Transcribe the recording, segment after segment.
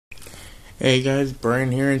Hey guys,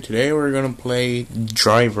 Brian here, and today we're gonna play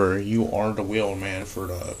Driver, You Are the Wheel Man for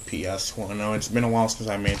the PS1. Now, it's been a while since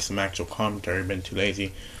I made some actual commentary. I've been too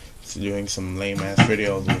lazy to doing some lame-ass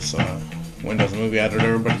videos with Windows Movie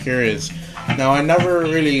Editor, but here it is. Now, I never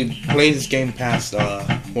really played this game past,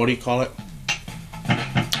 what do you call it?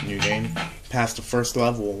 New game. Past the first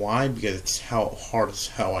level. Why? Because it's hard as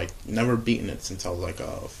hell. I've never beaten it since I was like,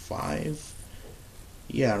 5?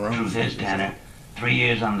 Yeah, around. Truth is, Tanner, 3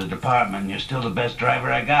 years on the department, you're still the best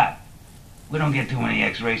driver I got. We don't get too many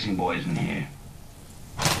ex-racing boys in here.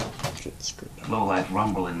 Low-life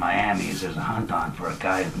rumble in Miami is there's a hunt on for a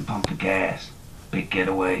guy who can pump the gas. Big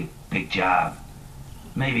getaway, big job.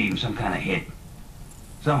 Maybe even some kind of hit.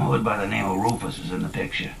 Some hood by the name of Rufus is in the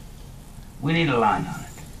picture. We need a line on it.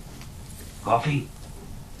 Coffee?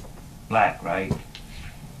 Black, right?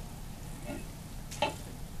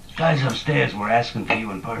 Guys upstairs were asking for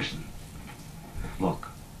you in person. Look,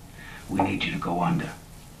 we need you to go under.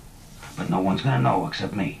 But no one's gonna know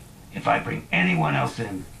except me. If I bring anyone else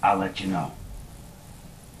in, I'll let you know.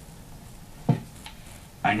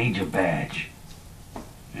 I need your badge.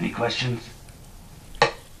 Any questions?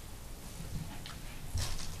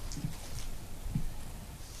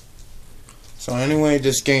 So anyway,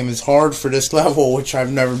 this game is hard for this level, which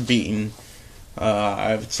I've never beaten.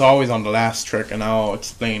 It's always on the last trick, and I'll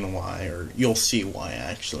explain why, or you'll see why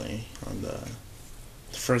actually. On the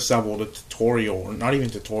first level, the tutorial, or not even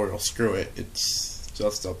tutorial, screw it, it's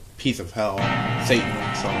just a piece of hell. Satan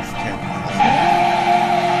himself can't pass it.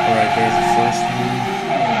 Alright, there's the first one.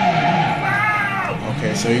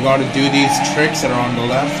 Okay, so you gotta do these tricks that are on the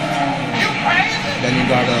left. Then you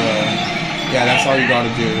gotta... yeah, that's all you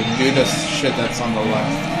gotta do. Do the shit that's on the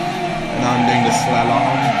left. And now I'm doing the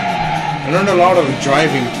slalom. I learned a lot of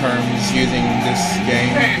driving terms using this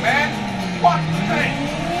game. Hey man, what the thing?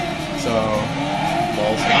 So,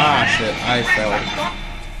 balls. Ah, shit, I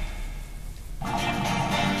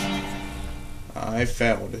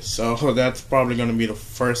failed. So that's probably gonna be the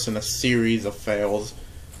first in a series of fails.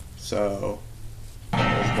 So,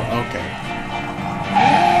 okay.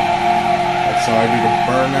 So I do the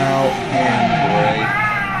burnout handbrake.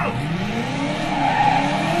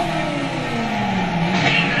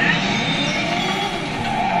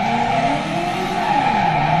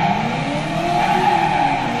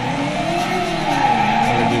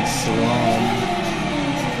 I do slalom.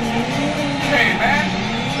 Hey man,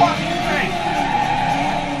 what the thing?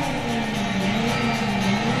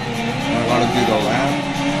 I gotta do the lap.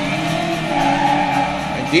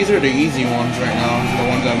 These are the easy ones right now, the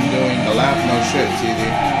ones I'm doing. The lap, no shit, it's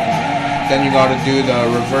easy. Then you gotta do the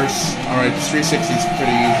reverse. Alright, 360 is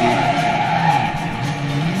pretty easy.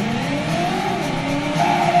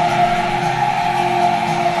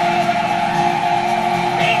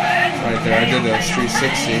 Right there, I did the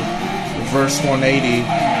 360. Reverse 180.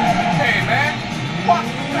 Hey man, what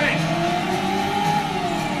the thing?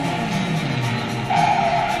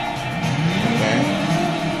 Okay.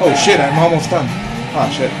 Oh shit, I'm almost done. Oh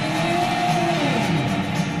shit.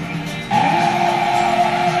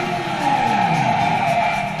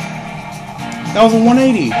 That was a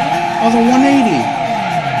 180. That was a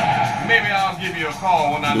 180. Maybe I'll give you a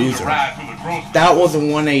call when I need to ride through the grocery. That was a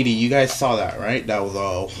 180. You guys saw that, right? That was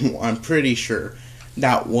a... I'm pretty sure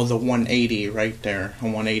that was a 180 right there. A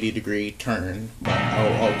 180 degree turn. But,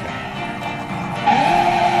 oh, okay.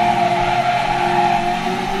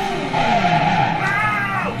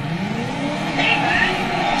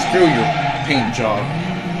 Screw your paint job.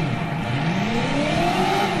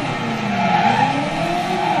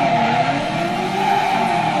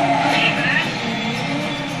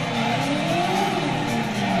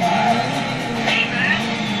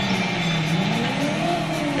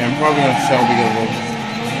 Yeah, I'm probably gonna fail because of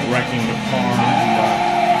wrecking the car. But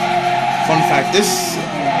fun fact: this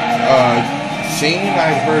scene,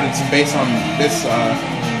 I've heard it's based on this.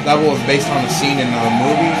 Level is based on a scene in a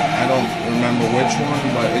movie. I don't remember which one,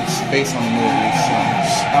 but it's based on a movie. So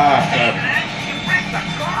crap.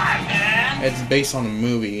 It's based on a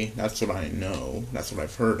movie. That's what I know. That's what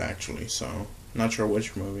I've heard actually. So not sure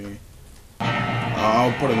which movie.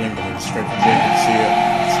 I'll put a link in the description so you can see it.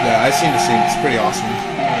 Yeah, I've seen the scene. It's pretty awesome.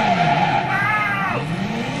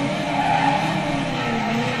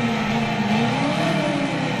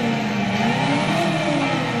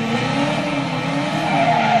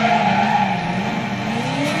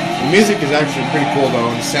 The music is actually pretty cool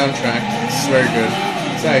though. The soundtrack, it's very good.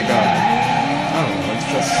 It's like I don't know. It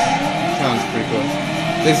sounds pretty good.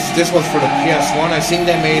 This was for the PS1. I think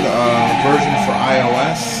they made a version for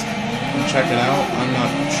iOS. Check it out. I'm not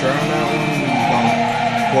sure on that one. Don't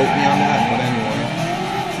quote me on that, but anyway.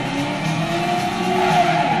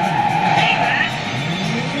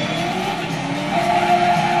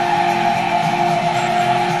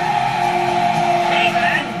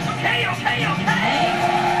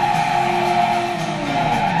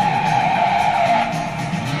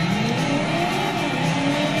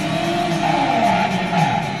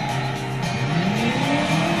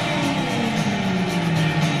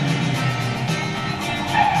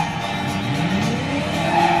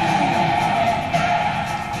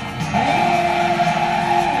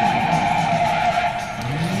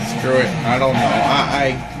 Screw it. I don't know.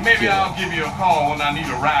 Maybe I'll give you a call when I need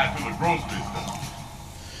a ride to the grocery store.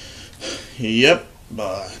 Yep,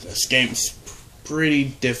 but this game's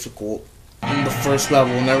pretty difficult. In the first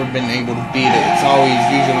level, never been able to beat it. It's always,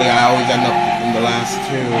 usually I always end up in the last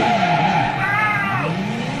two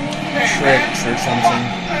tricks or something.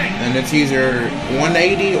 And it's either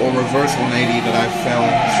 180 or reverse 180 that I fail.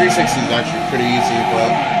 360 is actually pretty easy, but...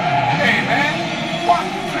 Hey man, watch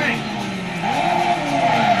the thing.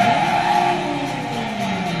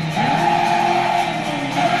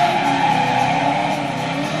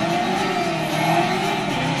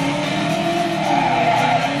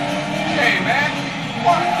 Hey man,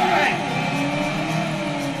 watch the thing.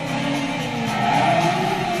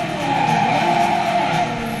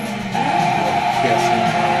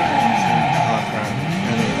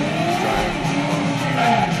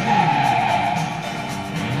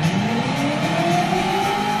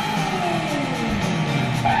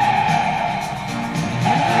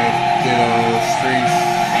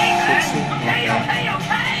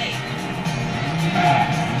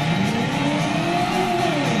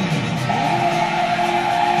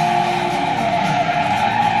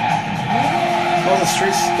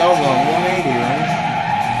 That was on 180, right?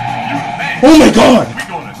 Oh my god! We're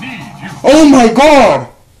gonna need you. Oh my god!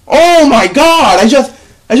 Oh my god! I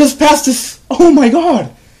just passed this. Oh my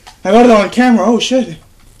god! I got it on camera. Oh shit!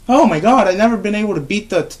 Oh my god! I've never been able to beat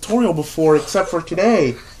the tutorial before except for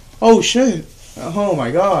today. Oh shit! Oh my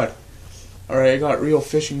god! All right, I got real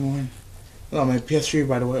fishing one. Oh, my PS3,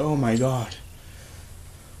 by the way. Oh my god!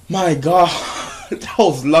 My god! That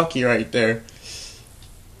was lucky right there.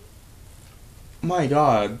 My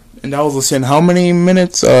god. And that was in how many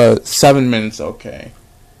minutes? 7 minutes, okay.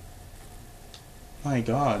 My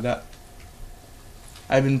god, that...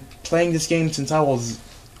 I've been playing this game since I was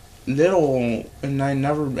little, and I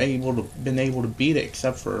never been able to beat it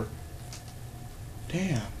except for...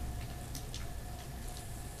 Damn.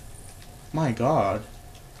 My god.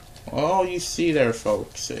 All you see there,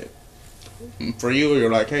 folks. For you,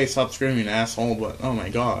 you're like, hey, stop screaming, asshole, but oh my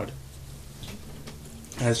god.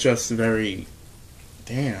 That's just very...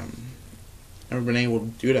 Damn. Never been able to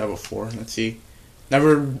do that before. Let's see.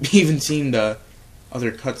 Never even seen the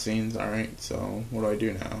other cutscenes. Alright, so what do I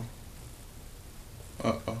do now?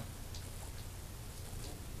 Uh-oh.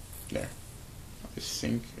 There. I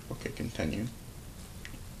think. Okay, continue.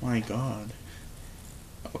 My god.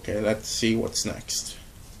 Okay, let's see what's next.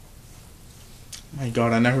 My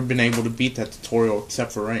god, I've never been able to beat that tutorial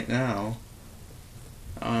except for right now.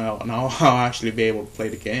 Now I'll actually be able to play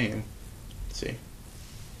the game. Let's see.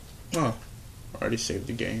 Oh, already saved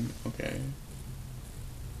the game. Okay.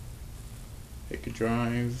 Take a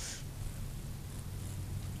drive.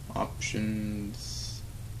 Options.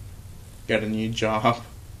 Get a new job.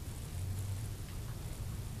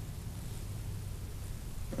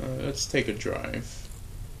 Let's take a drive.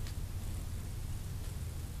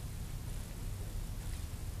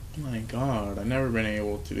 My god, I've never been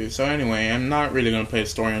able to do so. Anyway, I'm not really gonna play the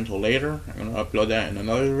story until later. I'm gonna upload that in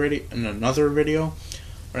another video.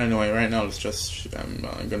 But anyway, right now let's just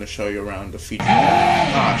I'm gonna show you around the feature.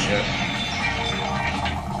 Ah shit.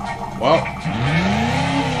 Well.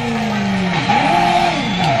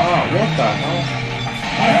 Oh, what the hell?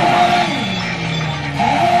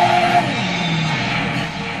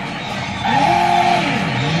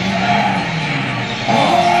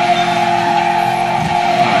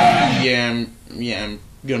 Yeah, I'm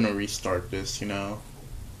gonna restart this, you know.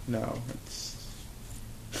 No, it's...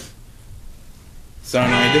 So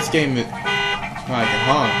anyway, this game is... Like,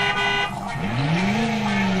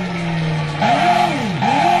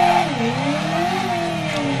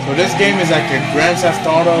 So this game is like a Grand Theft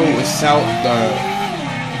Auto without the...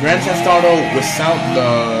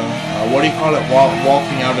 what do you call it?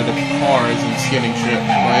 Walking out of the cars and stealing shit.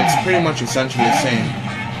 But it's pretty much essentially the same.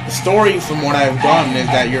 The story, from what I've gotten, is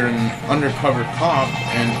that you're an undercover cop,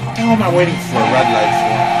 and what the hell am I waiting for a red light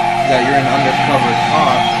for? That you're an undercover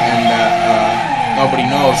cop, and that nobody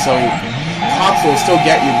knows. So cops will still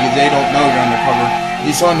get you because they don't know you're undercover.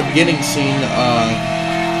 You saw in the beginning scene,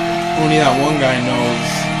 only that one guy knows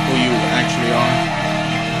who you actually are.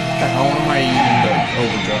 What the hell am I using the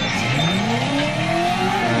overdrive?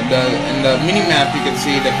 In the mini map, you can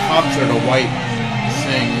see the cops are the white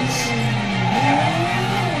things.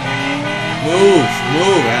 Move,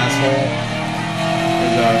 asshole.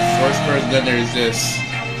 There's a first person, then there's this.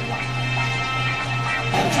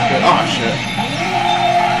 Oh shit.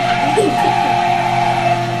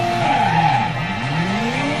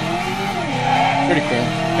 Pretty cool.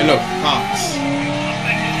 Hey look, cops.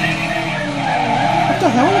 What the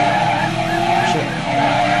hell? Shit.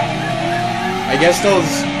 I guess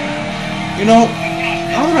those You know,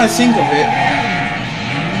 now that I think of it,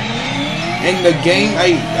 in the game,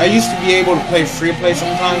 I used to be able to play free play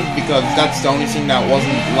sometimes because that's the only thing that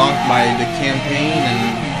wasn't locked by the campaign,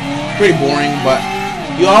 and pretty boring, but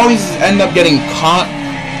you always end up getting caught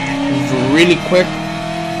really quick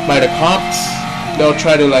by the cops. They'll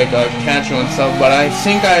try to like catch you and stuff, but I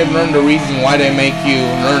think I learned the reason why they make you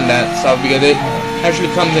learn that stuff, because it actually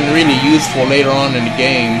comes in really useful later on in the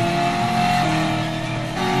game.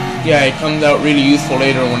 Yeah, it comes out really useful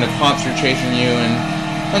later when the cops are chasing you, and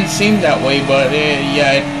it doesn't seem that way, but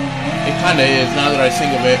yeah, it kind of is. Now that I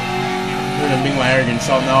think of it, I'm gonna bring my arrogance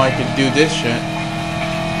out. Now I could do this shit.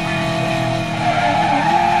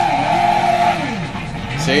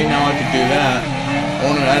 See, now I could do that.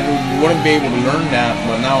 I wouldn't be able to learn that,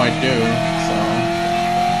 but now I do. So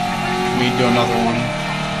let me do another one.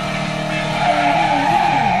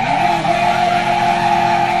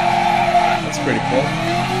 That's pretty cool.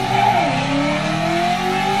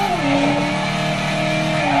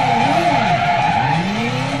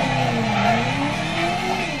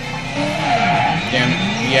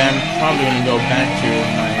 Yeah, I'm probably gonna go back to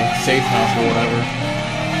my safe house or whatever.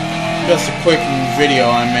 Just a quick video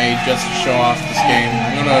I made just to show off this game.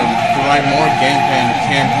 I'm gonna provide more gameplay in the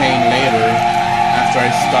campaign later after I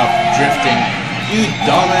stop drifting. You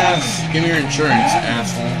dumbass! Give me your insurance,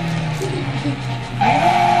 asshole.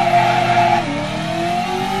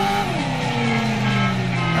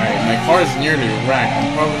 Alright, my car is nearly wrecked.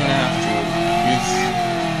 I'm probably gonna have to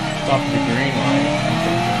stop the green light.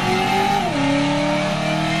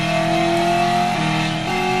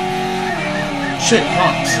 Shit,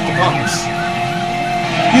 cops! The cops!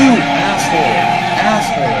 You asshole!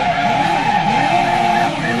 Asshole!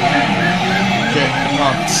 Shit, the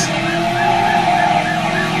cops!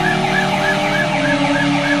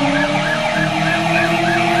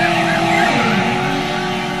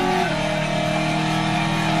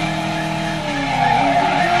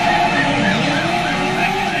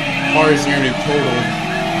 Car is nearly totaled.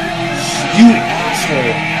 You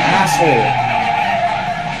asshole! Asshole!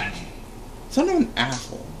 Son of an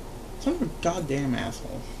asshole. Son of a goddamn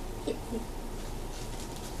asshole.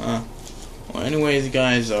 Well, anyways,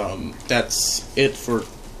 guys, that's it for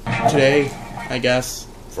today, I guess.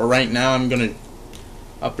 For right now, I'm gonna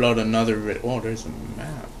upload another video. Oh, there's a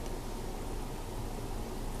map.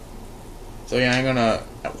 So yeah, I'm gonna...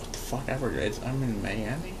 What the fuck ever, guys? I'm in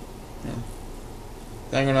Miami? Yeah.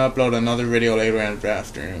 So I'm gonna upload another video later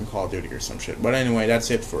after in Call of Duty or some shit. But anyway,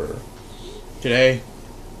 that's it for today.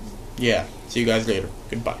 Yeah, see you guys later.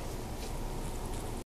 Goodbye.